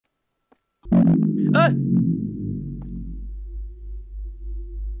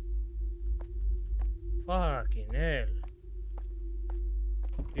Fucking hell.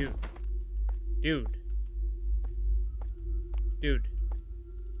 Dude. Dude. Dude.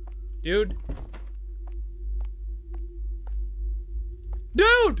 Dude.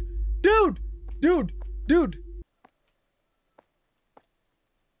 Dude! Dude! Dude! Dude!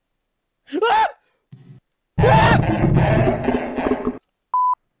 Ah! Ah!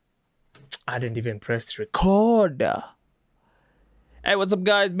 I didn't even press record. Hey, what's up,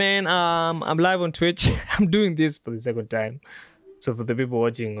 guys, man? I'm live on Twitch. I'm doing this for the second time. So for the people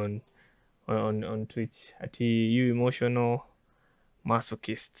watching on Twitch, you emotional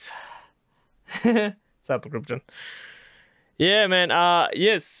masochists. What's up, Krypton? Yeah, man.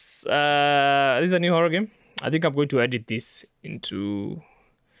 Yes. This is a new horror game. I think I'm going to edit this into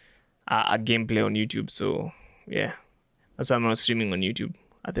a gameplay on YouTube. So yeah, that's why I'm not streaming on YouTube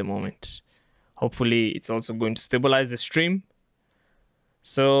at the moment. Hopefully, it's also going to stabilize the stream.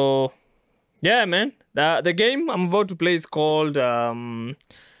 So yeah, man. The game I'm about to play is called the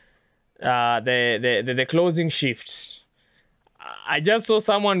closing shift. I just saw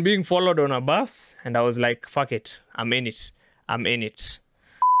someone being followed on a bus, and I was like, "Fuck it, I'm in it. I'm in it."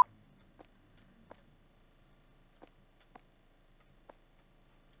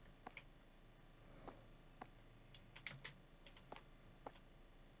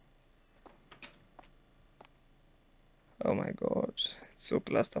 Oh my god, it's so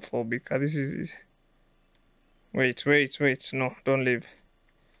claustrophobic. This is. Wait. No, don't leave.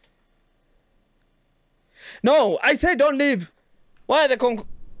 No, I said don't leave. Why are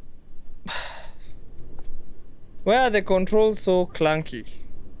Why are the controls so clunky?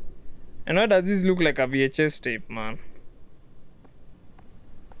 And why does this look like a VHS tape, man?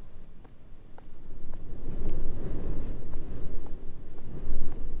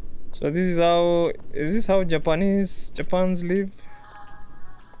 So this is how Japans live?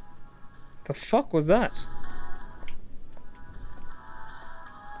 The fuck was that?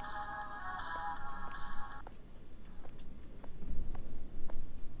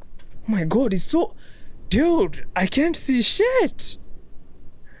 Oh my god, it's so... Dude, I can't see shit!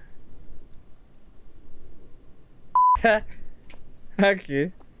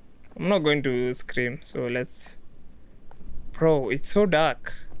 Okay. I'm not going to scream, so let's... Bro, it's so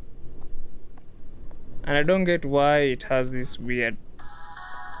dark. And I don't get why it has this weird...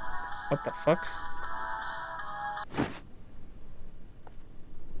 What the fuck?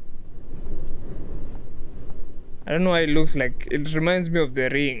 I don't know why it looks like... It reminds me of The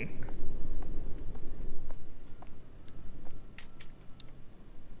Ring.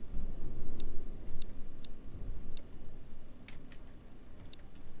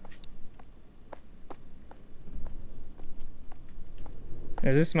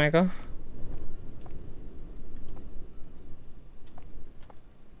 Is this my car?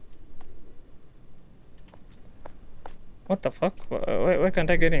 What the fuck? Why can't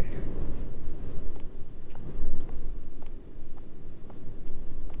I get in?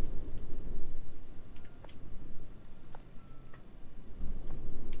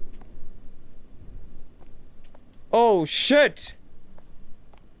 Oh shit!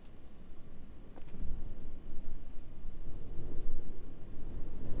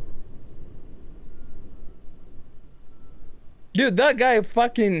 Dude, that guy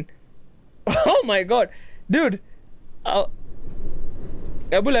fucking... Oh my god! Dude!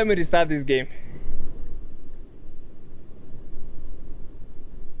 Abu, let me restart this game.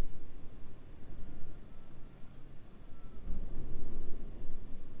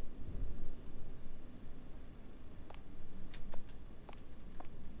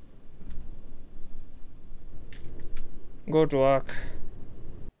 Go to work.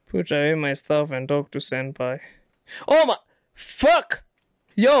 Put away my stuff and talk to Senpai. Oh my... Fuck!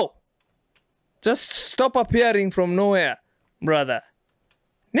 Yo! Just stop appearing from nowhere, brother.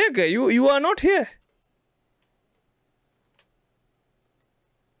 Nigga, you are not here.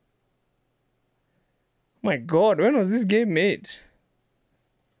 My god, when was this game made?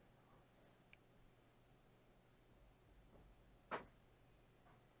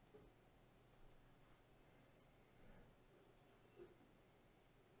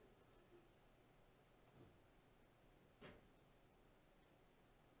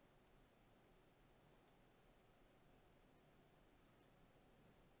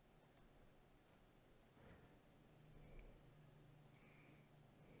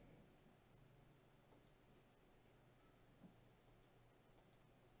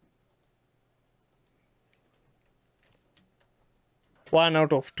 One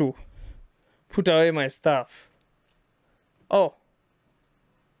out of two. Put away my stuff. Oh.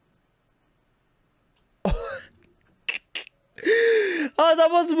 I was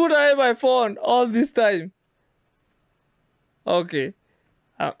supposed to put away my phone all this time. Okay.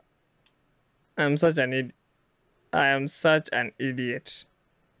 I, I'm such an idiot. I am such an idiot.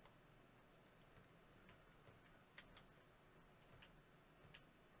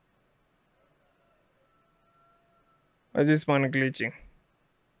 Why is this man glitching?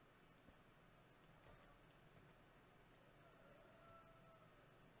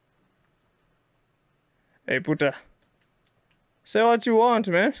 Hey, Puta. Say what you want,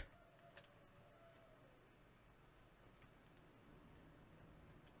 man.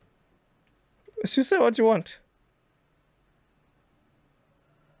 You say what you want.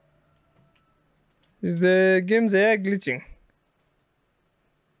 Is the game's AI glitching?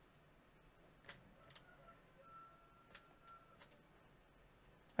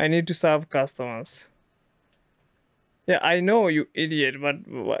 I need to serve customers. Yeah, I know, you idiot, but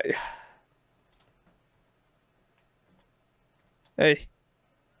why? Hey.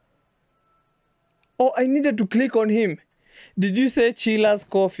 Oh, I needed to click on him. Did you say Chilla's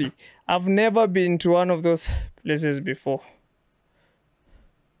Coffee? I've never been to one of those places before.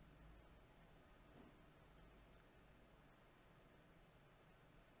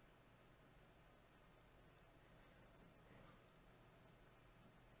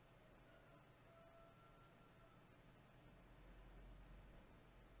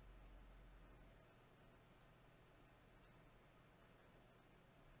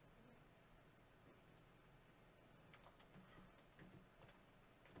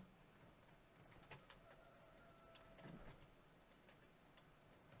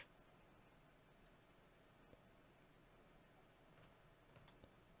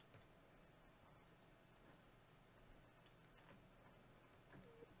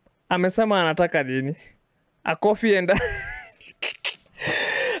 Amesema anataka nini? A coffee and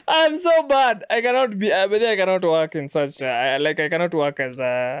I'm so bad. I cannot be. I cannot work in such. I cannot work as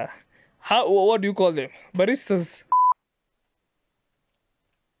a. How? What do you call them? Baristas.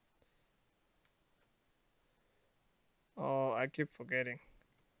 Oh, I keep forgetting.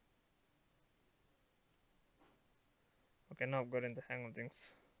 Okay, now I've gotten the hang of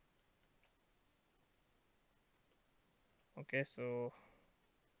things. Okay, so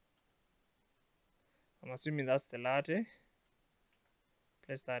I'm assuming that's the latte.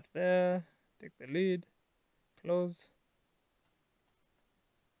 Place that there. Take the lid. Close.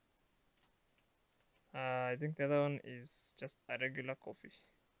 I think the other one is just a regular coffee.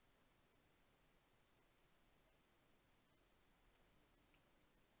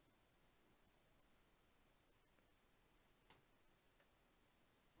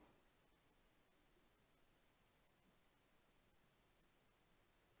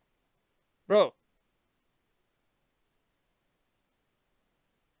 Bro.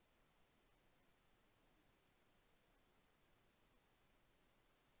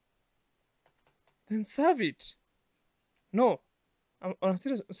 Then serve it. No. I'm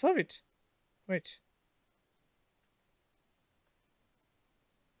serious. Serve it. Wait.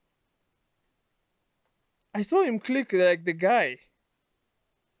 I saw him click like the guy.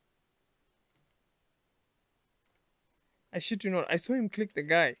 I shit you not. I saw him click the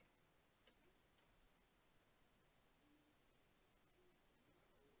guy.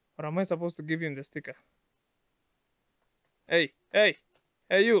 Or am I supposed to give him the sticker? Hey, hey,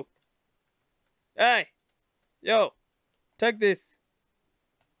 hey you. Hey, yo, take this.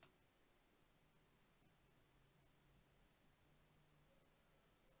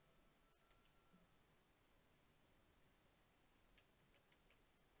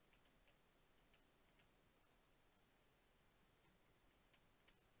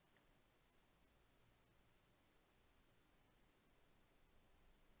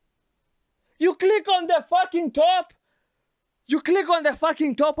 You click on the fucking top. You click on the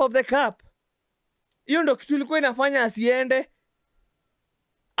fucking top of the cup. Hiyo ndo kitu ilikuwa inafanya asiende.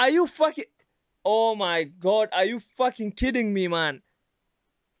 Are you fucking... Oh my god, are you fucking kidding me, man?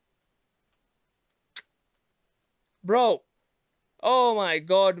 Bro. Oh my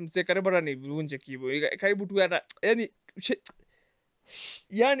god, mse karibu hata nivunje keyboard. Karibu tu hata...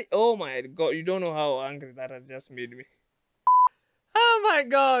 Yani, oh my god, you don't know how angry that has just made me. Oh my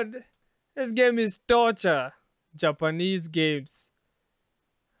god. This game is torture. Japanese games.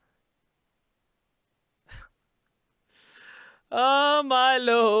 Oh my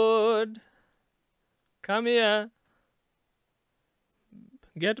lord. Come here.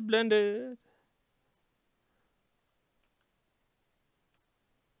 Get blended.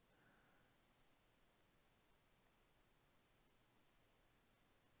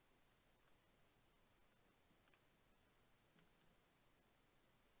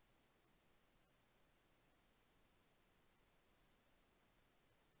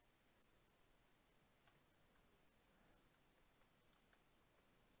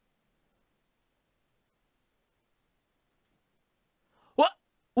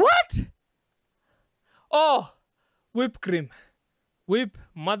 Oh, whipped cream. Whip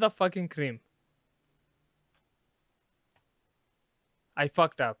motherfucking cream. I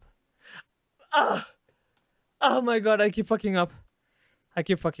fucked up. Ah! Oh my god, I keep fucking up. I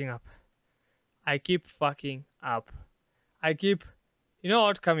keep fucking up. I keep fucking up. I keep. You know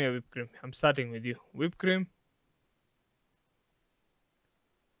what? Come here, whipped cream. I'm starting with you. Whipped cream.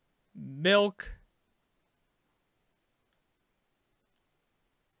 Milk.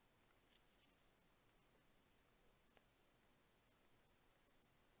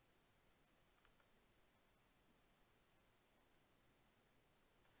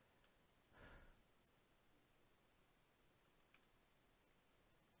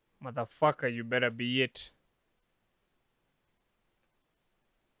 Motherfucker, you better be it.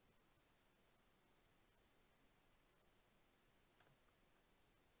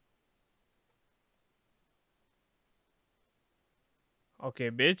 Okay,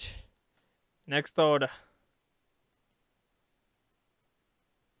 bitch. Next order.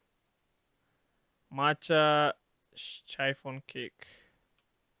 Matcha chiffon cake.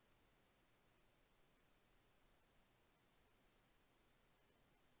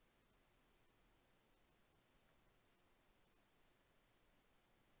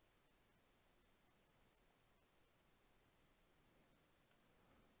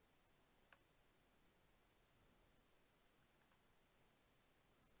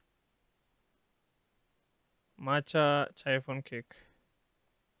 Matcha chiffon cake.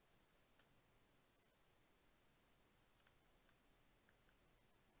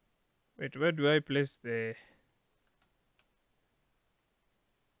 Wait, where do I place the...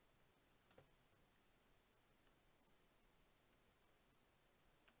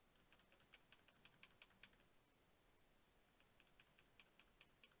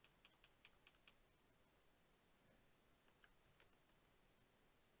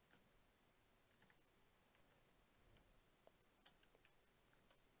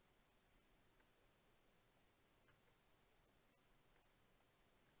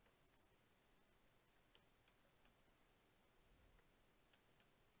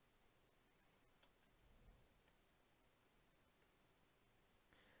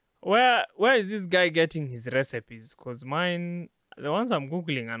 Where is this guy getting his recipes? Because mine, the ones I'm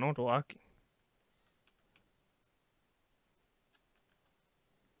googling are not working.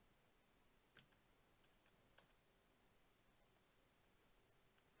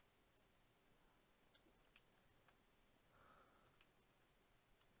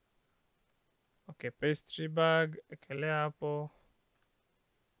 Okay, pastry bag, ekele hapo.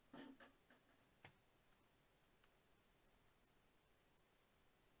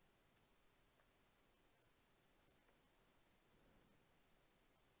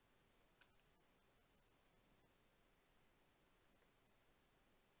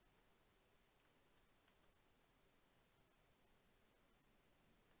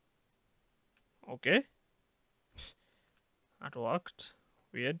 Okay, that worked.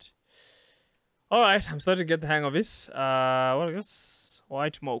 Weird. All right, I'm starting to get the hang of this. What is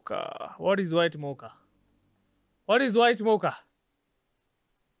white mocha? What is white mocha? What is white mocha?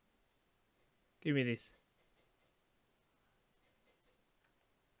 Give me this.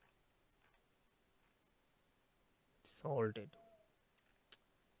 Salted.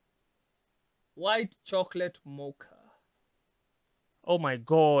 White chocolate mocha. Oh my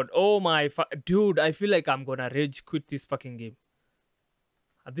god. Oh my dude, I feel like I'm gonna rage quit this fucking game.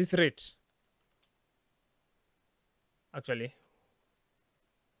 At this rate. Actually.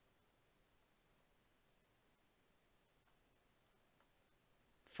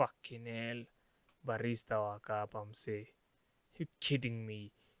 Fucking hell. Barista waka hapa msee. You kidding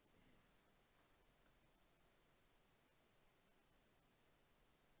me?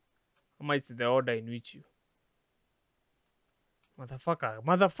 Ama it's the order in which you... Motherfucker.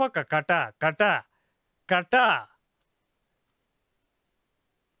 Motherfucker. Kata. Kata. Kata.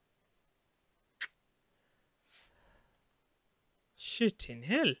 Shit in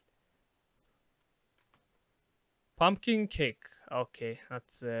hell. Pumpkin cake. Okay,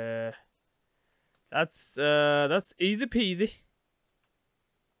 that's easy peasy.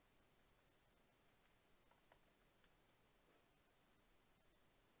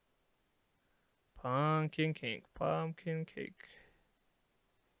 Pumpkin cake, pumpkin cake.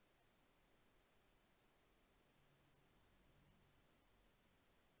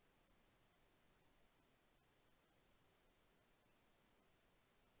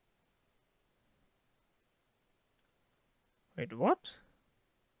 Wait, what?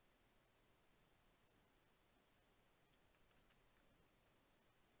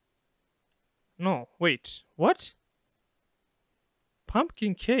 No, wait, what?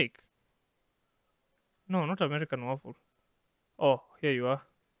 Pumpkin cake? No, not American waffle. Oh, here you are.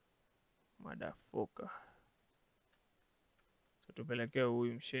 Motherfucker. So tupelekea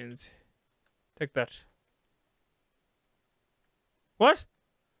huyu mshenzi. Take that. What?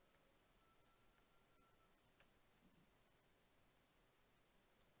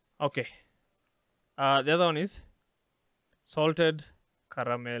 Okay. The other one is salted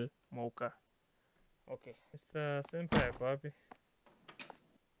caramel mocha. Okay. Mr. Senpai ako wapi?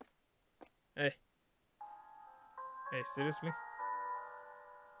 Hey. Hey, seriously?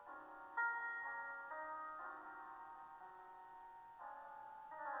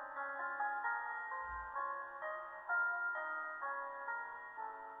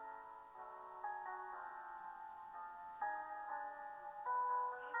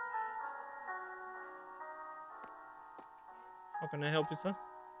 How can I help you, sir?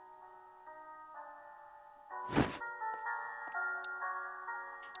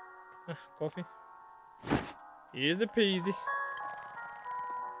 Coffee. Easy peasy. Get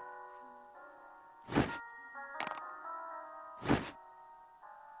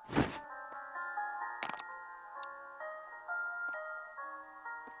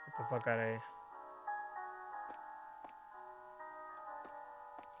the fuck out of here.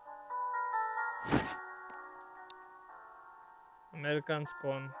 American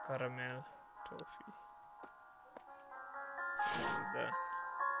scone caramel toffee. What is that?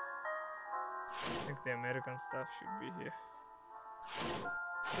 I think the American stuff should be here.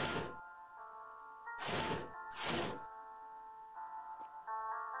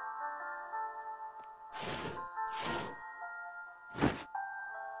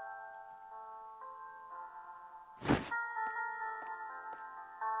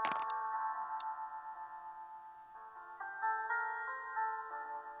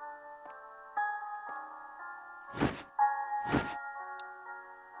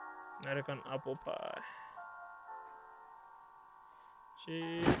 American apple pie.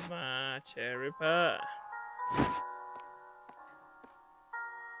 She's my cherry pie.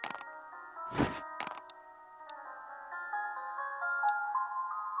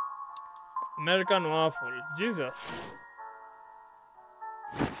 American waffle. Jesus.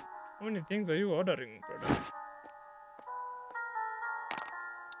 How many things are you ordering, brother?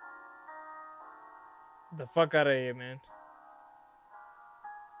 Get the fuck out of here, man.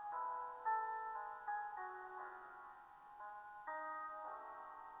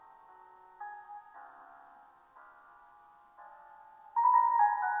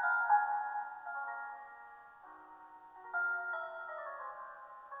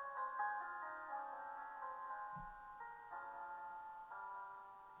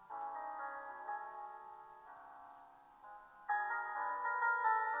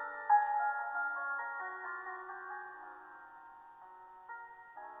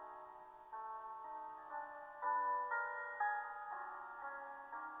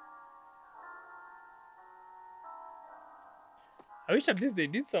 I wish at least they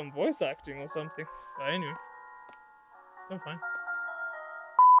did some voice acting or something. But anyway, still fine.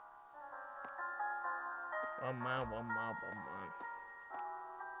 One man.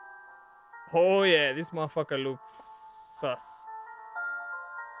 Oh yeah, this motherfucker looks sus.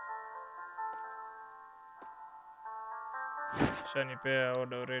 Shanipea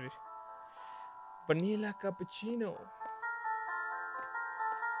order already. Vanilla cappuccino.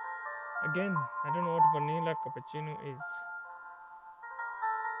 Again, I don't know what vanilla cappuccino is.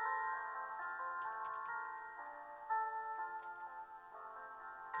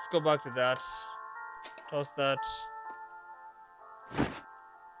 Let's go back to that. Toss that.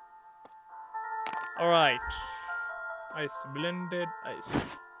 Alright. Ice. Blended ice.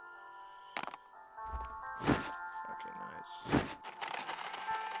 Fucking nice.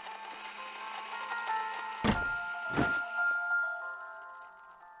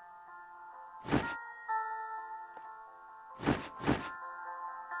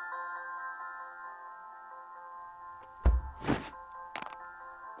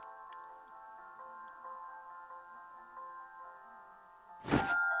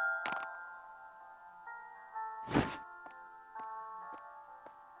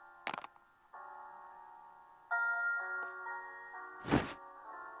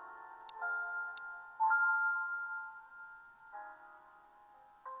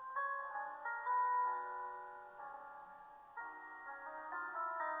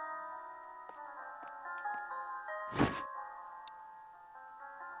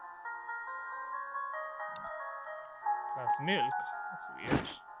 Plus milk. That's weird.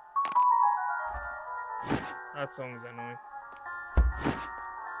 That song is annoying.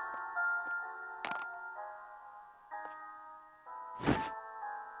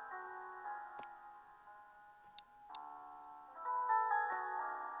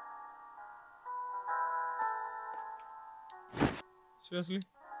 Seriously?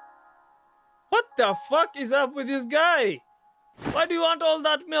 What the fuck is up with this guy? Why do you want all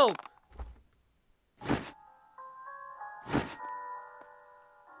that milk?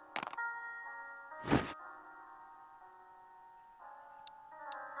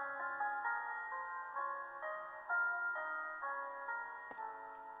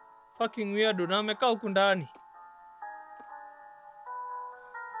 Fucking weirdo, na amekaa huku ndani.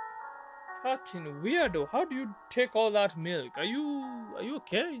 Fucking weirdo, how do you take all that milk? Are you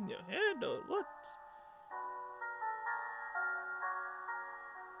okay in your head or what?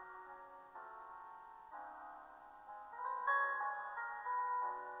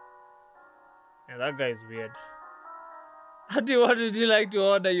 Yeah, that guy is weird. What did you like to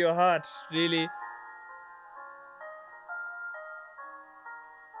order your heart? Really?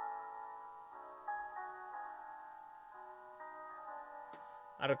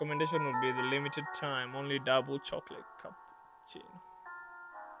 A recommendation would be the limited time, only double chocolate cappuccino.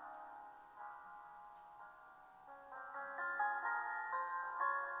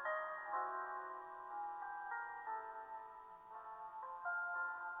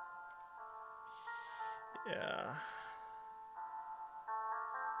 Yeah.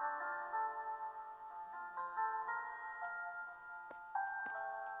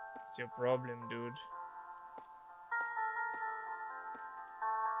 What's your problem, dude?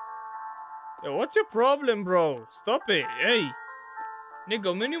 Yo, what's your problem, bro? Stop it. Hey. Nigga,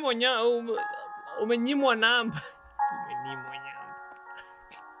 umenyimwa namba. Umenyimwa namba.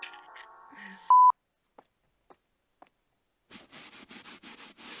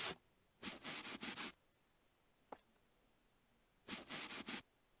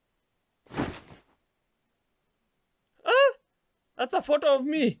 Ah, that's a photo of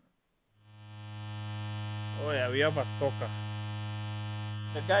me. Oh yeah, we have a stalker.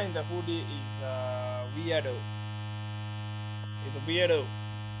 The guy in the hoodie is a weirdo. He's a weirdo.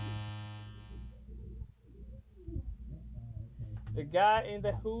 The guy in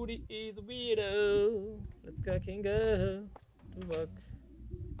the hoodie is a weirdo. Let's fucking go to work.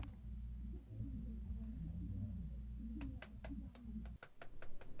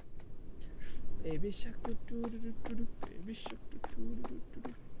 Baby shark do do do do do. Baby shark do do do do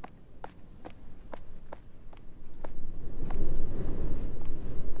do.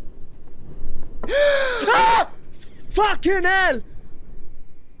 Ah! Fucking hell!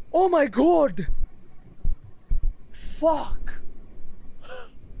 Oh my god! Fuck!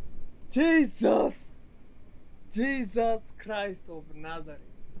 Jesus! Jesus Christ of Nazareth!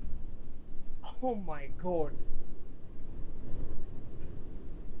 Oh my god!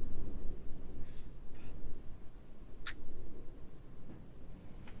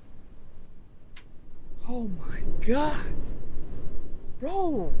 Oh my god!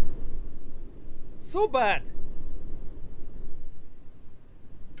 Bro! So bad,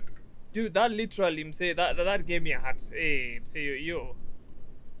 dude. That literally, say that gave me a heart. Hey, say yo,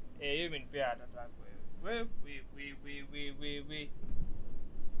 hey, you been bad at that way. We.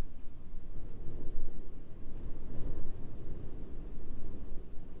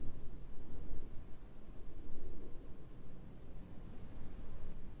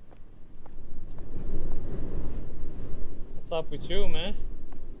 What's up with you, man?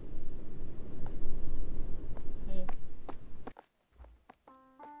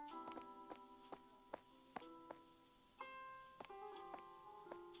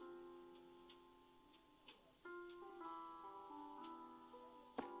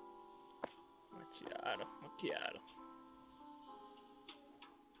 Macchiato.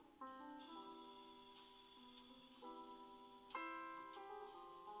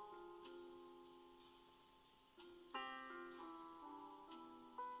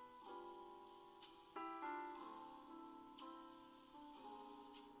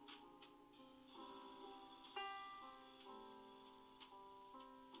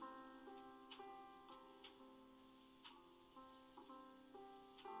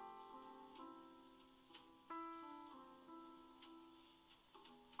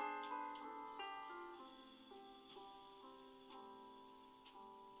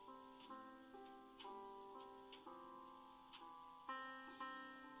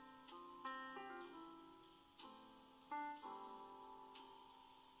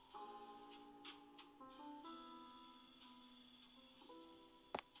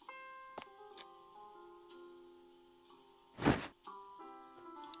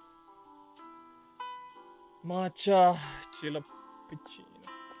 Matcha Chilla Piccino.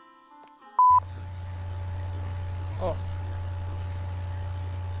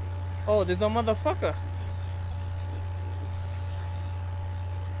 Oh, there's a motherfucker.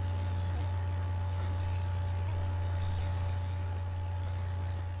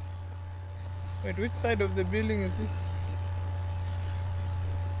 Wait, which side of the building is this?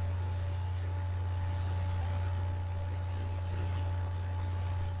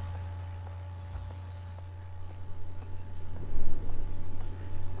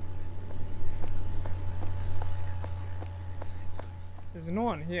 There's no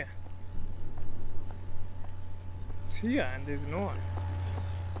one here. It's here and there's no one.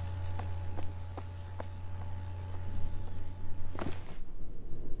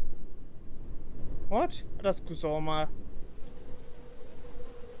 What? That's kusoma.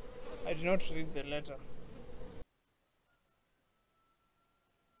 I did not read the letter.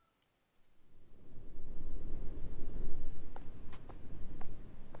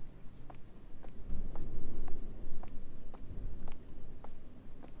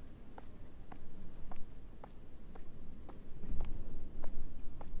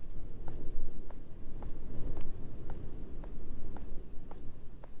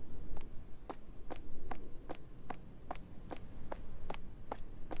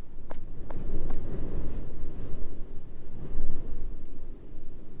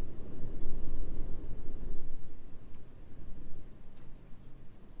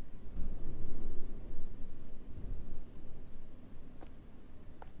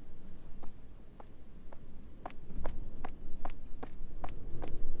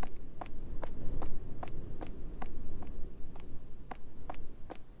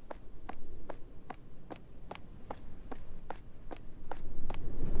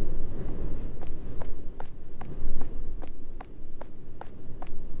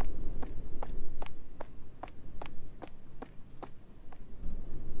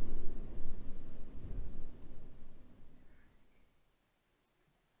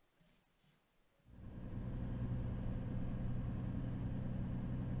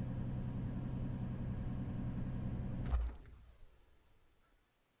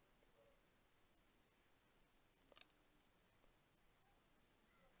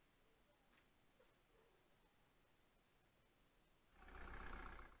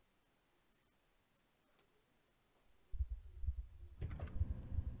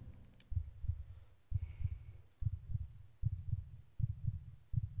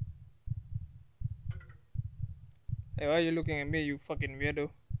 Hey, why are you looking at me, you fucking weirdo?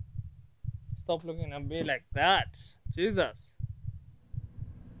 Stop looking at me like that. Jesus.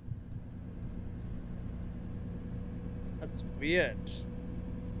 That's weird.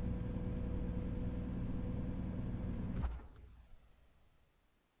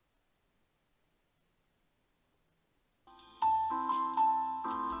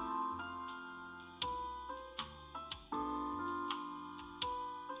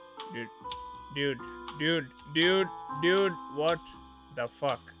 Dude, what the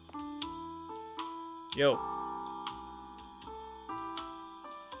fuck? Yo.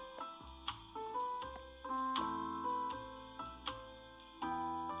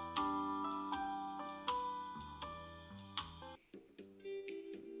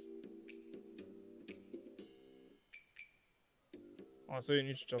 Oh, so you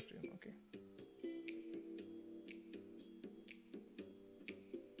need to talk to him, okay.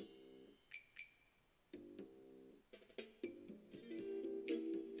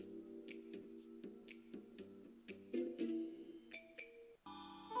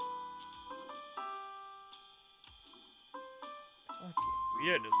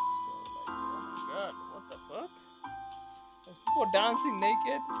 Weirdos, bro. Like, oh my god, what the fuck? There's people dancing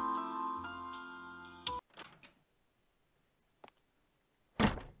naked.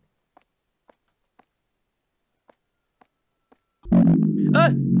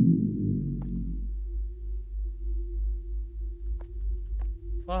 Ah!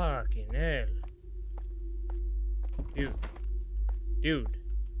 Fucking hell.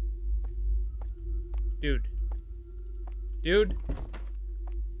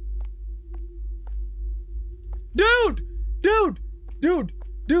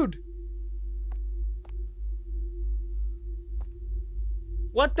 Dude.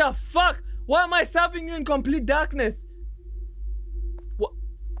 What the fuck? Why am I serving you in complete darkness? What?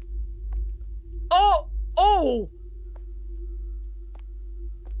 Oh!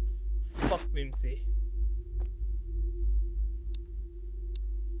 Fuck Mimsy.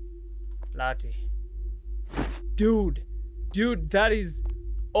 Latte. Dude, that is...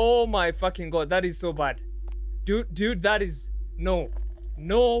 Oh my fucking god, that is so bad. Dude, that is... No.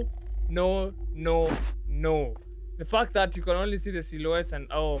 The fact that you can only see the silhouettes and...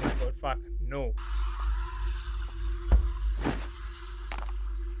 Oh my god, fuck. No.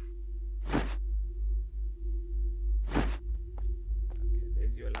 Okay,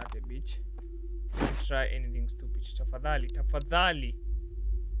 there's your latte, bitch. Don't try anything stupid. Tafadhali.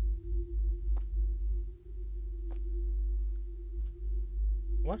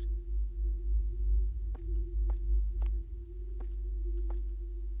 What?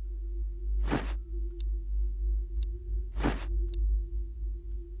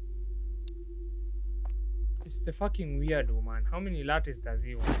 It's the fucking weirdo, man. How many lattes does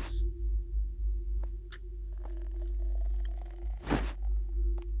he want?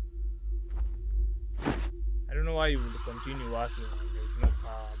 I don't know why you will continue working when there's no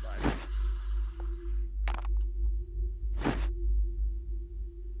power, but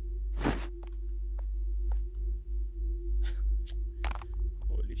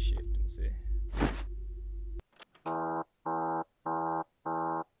holy shit, let's see.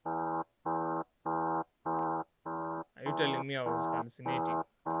 Are you telling me I was hallucinating?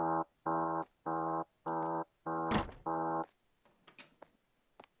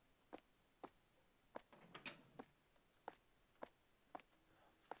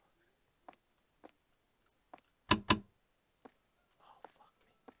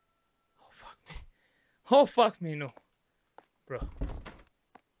 Oh fuck me, no. Bro.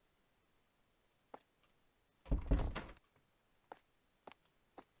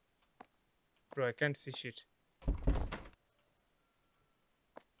 Bro, I can't see shit.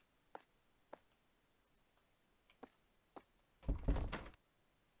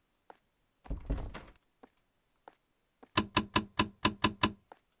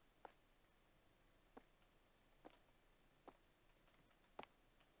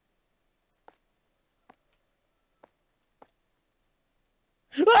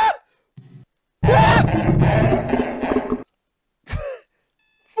 Ah! Ah!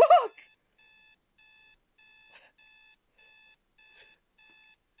 Fuck!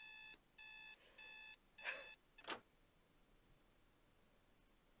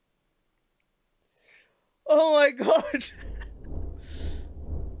 Oh my god!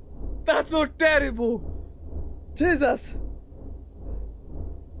 That's so terrible! Jesus!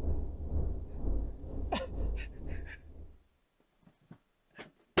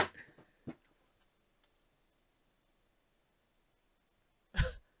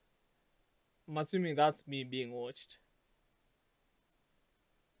 I'm assuming that's me being watched.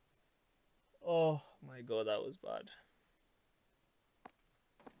 Oh my god, that was bad.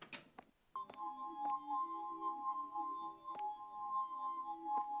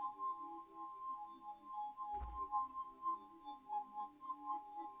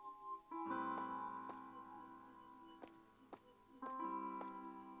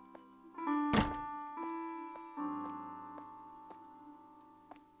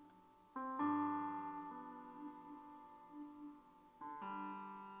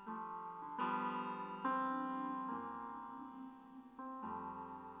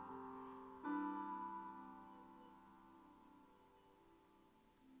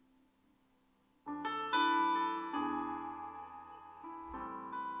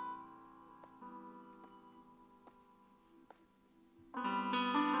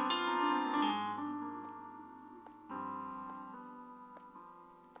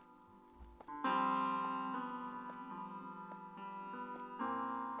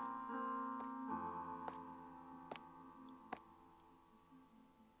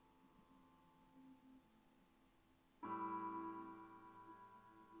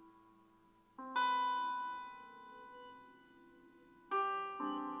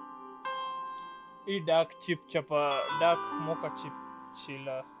 Hii dark chip chapa dark mocha chip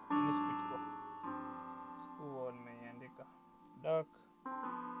chilla ni sikuchukua. Sikuwa nimeandika dark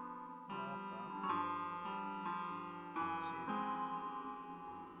mocha chilla.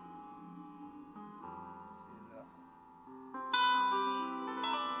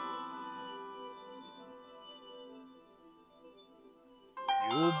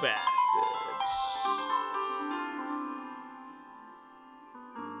 You bastard.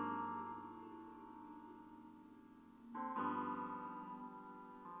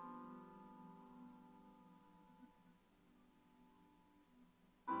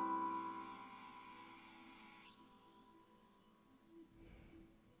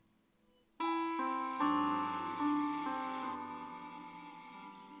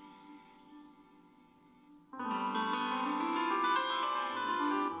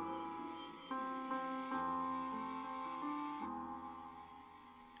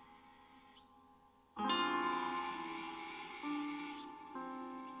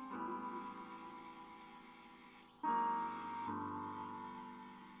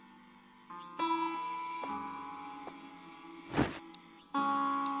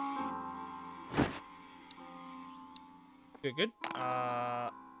 Okay, good.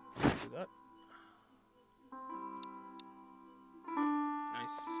 Do that.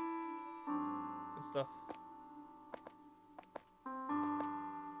 Nice. Good stuff.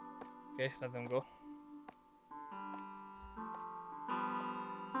 Okay, let them go.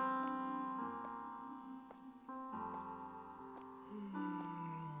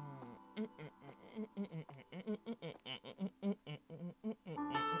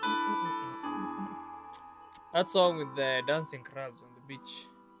 That song with the dancing crabs on the beach.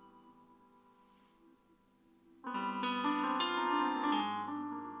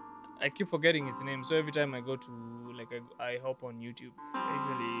 I keep forgetting his name, so every time I go to like I hop on YouTube, I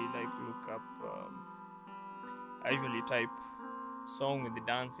usually like look up. I usually type song with the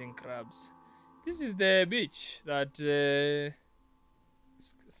dancing crabs. This is the beach that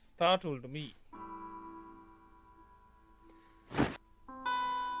startled me.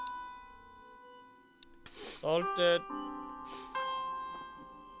 Salted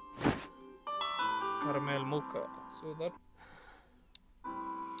caramel mocha. So that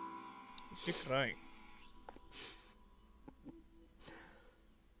is she crying?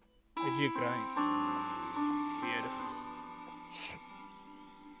 Is she crying? Weird.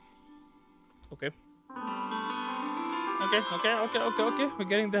 Okay. Okay. We're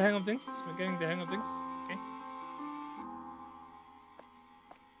getting the hang of things. Okay.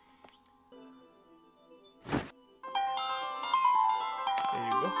 There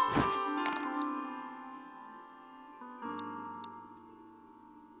you go.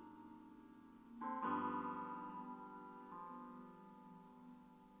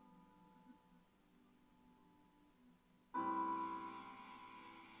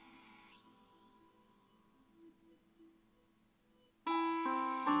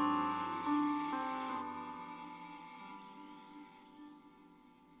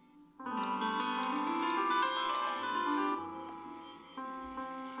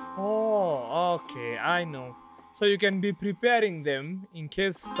 Oh, okay, I know. So you can be preparing them in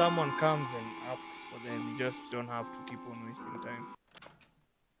case someone comes and asks for them. You just don't have to keep on wasting time.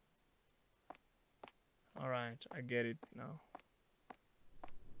 Alright, I get it now.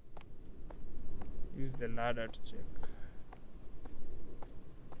 Use the ladder to check.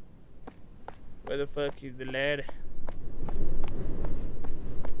 Where the fuck is the ladder?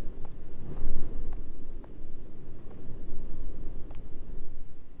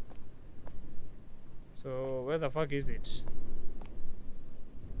 So, where the fuck is it?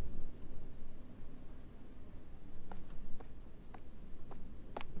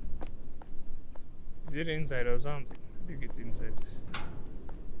 Is it inside or something? I think it's inside.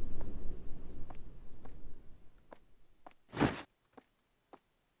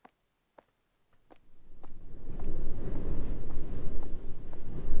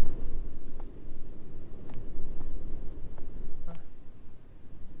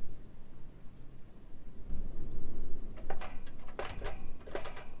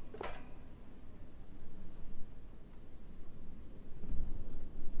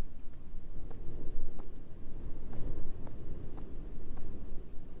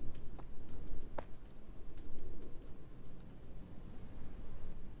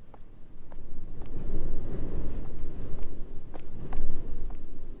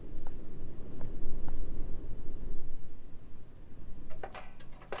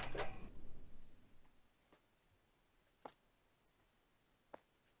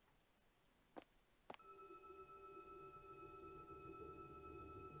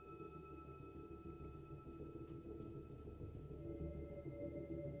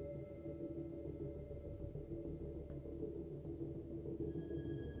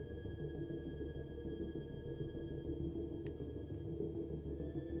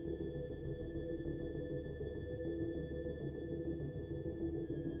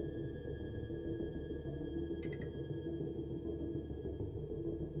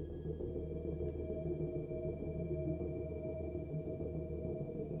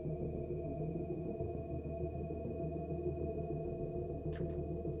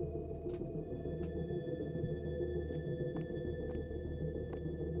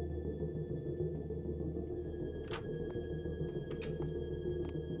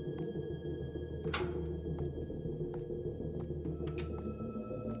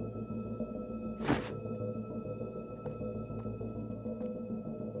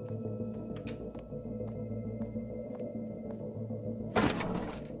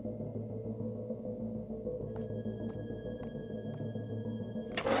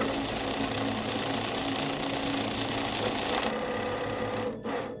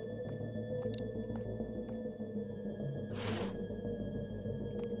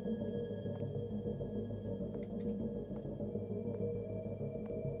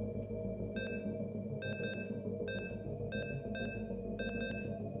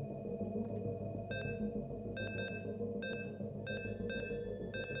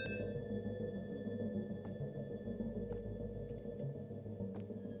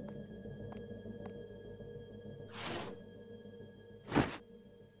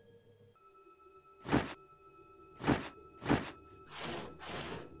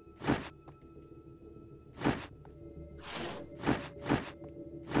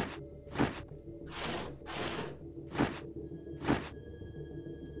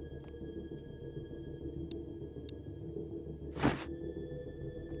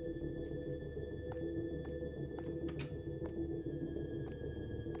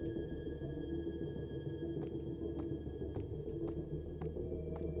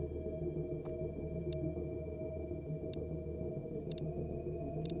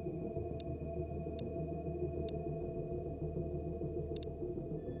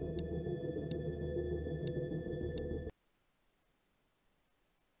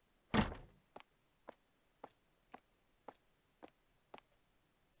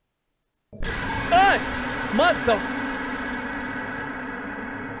 Mother.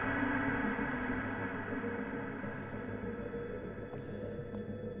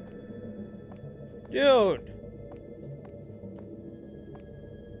 Dude.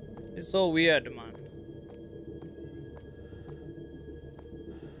 It's so weird, man.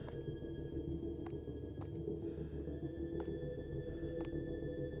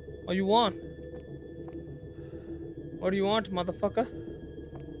 What you want? What do you want, motherfucker?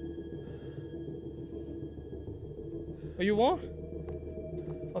 What you want?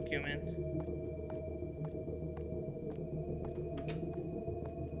 Fuck you, man.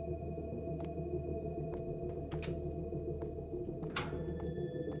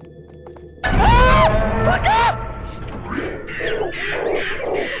 Ah! Fuck up!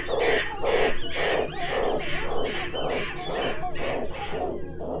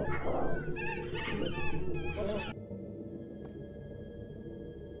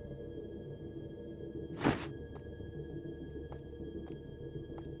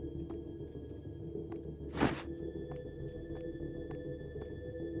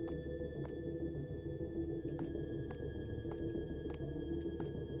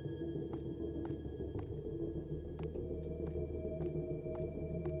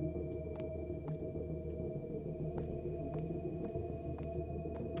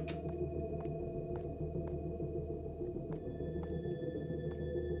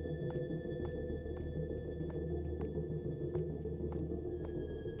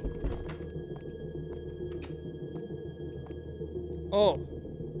 Oh.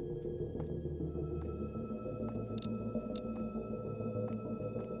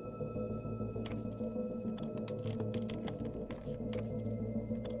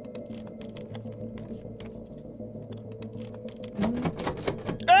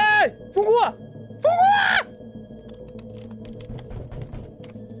 Hey! Fungua! Fungua!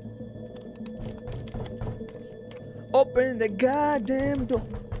 Open the goddamn door.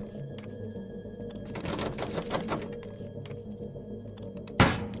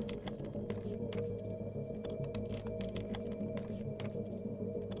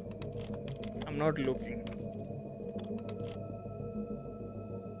 I'm not looking.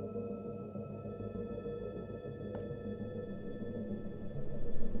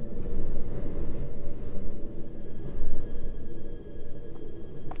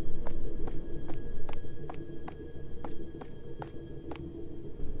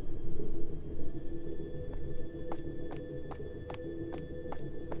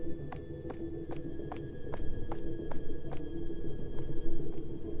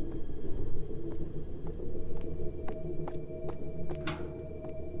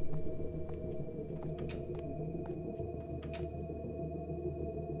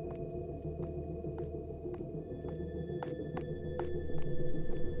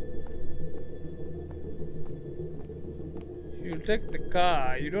 You'll take the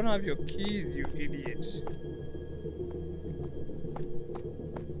car. You don't have your keys, you idiot.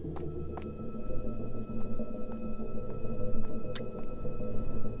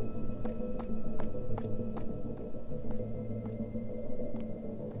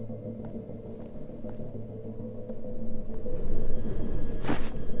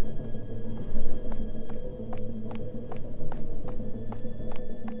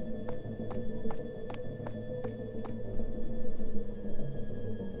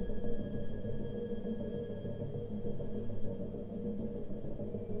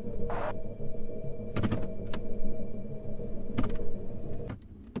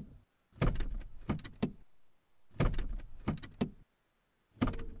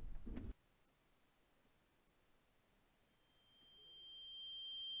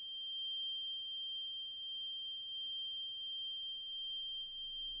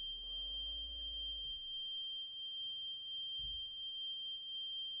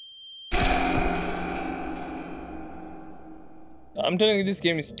 I'm telling you, this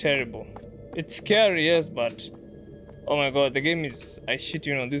game is terrible. It's scary, yes, but oh my god, the game is, I shit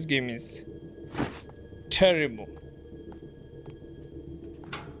you know, this game is terrible.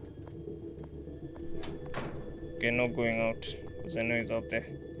 Okay, no going out, because I know he's out there.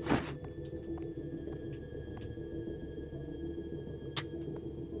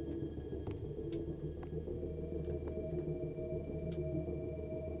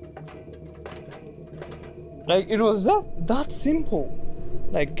 Like, it was that simple.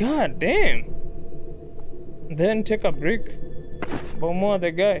 Like, god damn. Then take a break. Bomo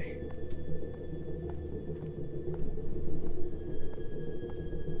the guy.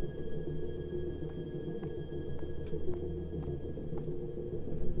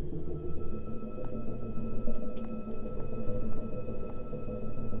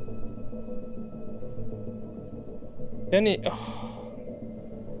 Any.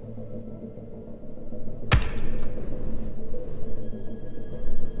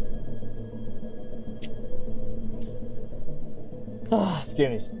 This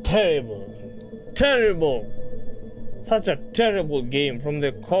game is terrible. Terrible. Such a terrible game. From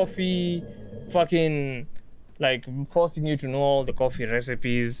the coffee, fucking, like, forcing you to know all the coffee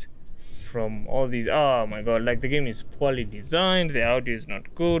recipes. From all these, oh my god, like, the game is poorly designed. The audio is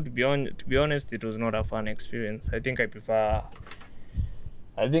not good. To be honest, it was not a fun experience. I think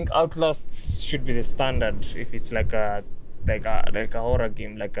Outlast should be the standard if it's like a horror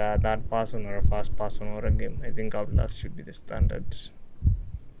game, like a third person or a first person horror game. I think Outlast should be the standard.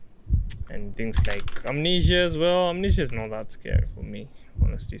 And things like Amnesia as well. Amnesia is not that scary for me.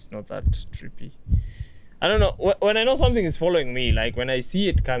 Honestly, it's not that trippy. I don't know. When I know something is following me, like when I see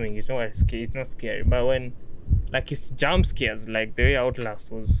it coming, it's not scary. But when, like, it's jump scares, like the way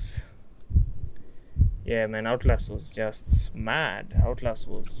Outlast was. Yeah, man, Outlast was just mad. Outlast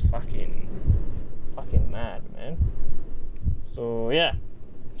was fucking mad, man. So yeah,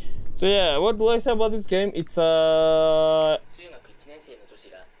 what do I say about this game? It's a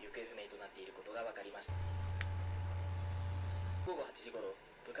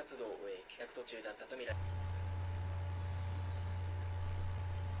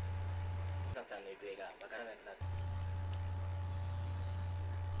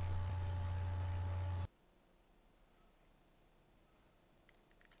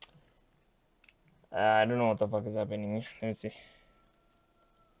I don't know what the fuck is happening. Let me see.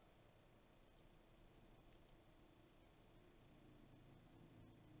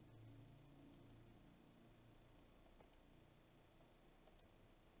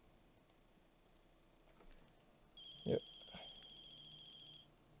 Yep.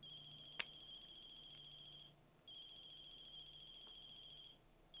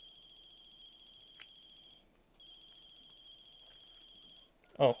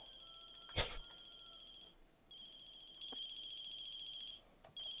 Oh.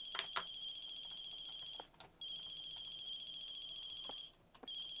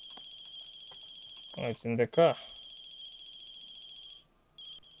 Oh, it's in the car.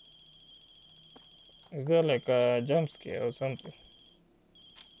 Is there like a jump scare or something?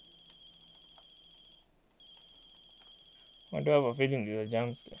 I do have a feeling there's a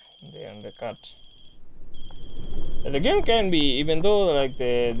jump scare there on the cut. The game can be, even though like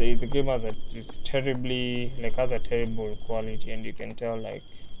the game has has a terrible quality, and you can tell like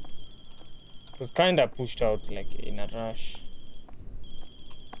it was kind of pushed out like in a rush.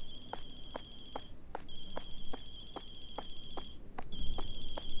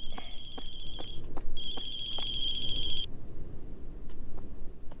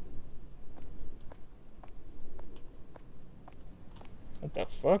 What the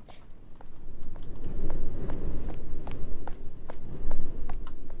fuck?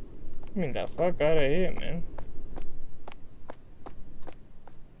 I mean, the fuck out of here, man.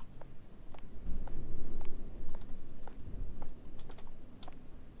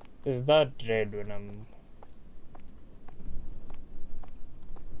 Is that dread when I'm...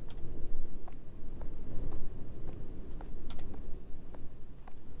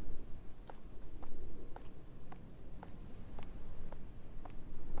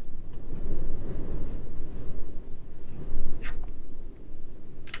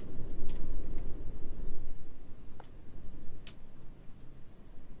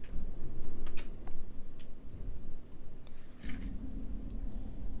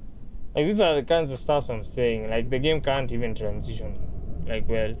 Like, these are the kinds of stuff I'm saying. Like, the game can't even transition, like,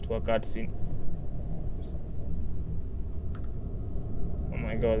 well, to a cutscene. Oh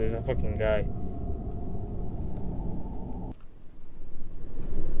my god, there's a fucking guy.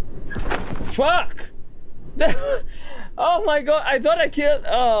 Fuck! Oh my god, I thought I killed...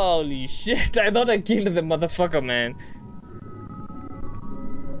 Holy shit, I thought I killed the motherfucker, man.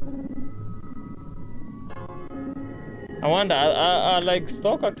 I wonder, are like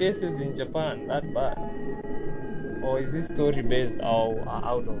stalker cases in Japan that bad? Or is this story based out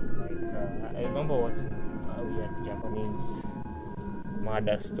of like, I remember watching a weird Japanese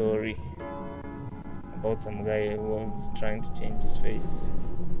murder story about some guy who was trying to change his face.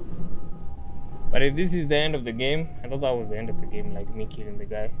 But if this is the end of the game, I thought that was the end of the game, like me killing the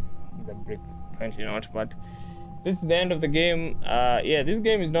guy with the brick. Apparently not, but this is the end of the game. Yeah, this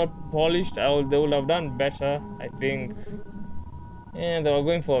game is not polished. They would have done better, I think. Yeah, they were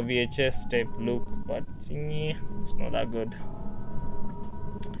going for a VHS type look, but yeah, it's not that good.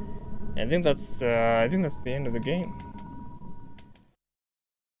 I think that's the end of the game.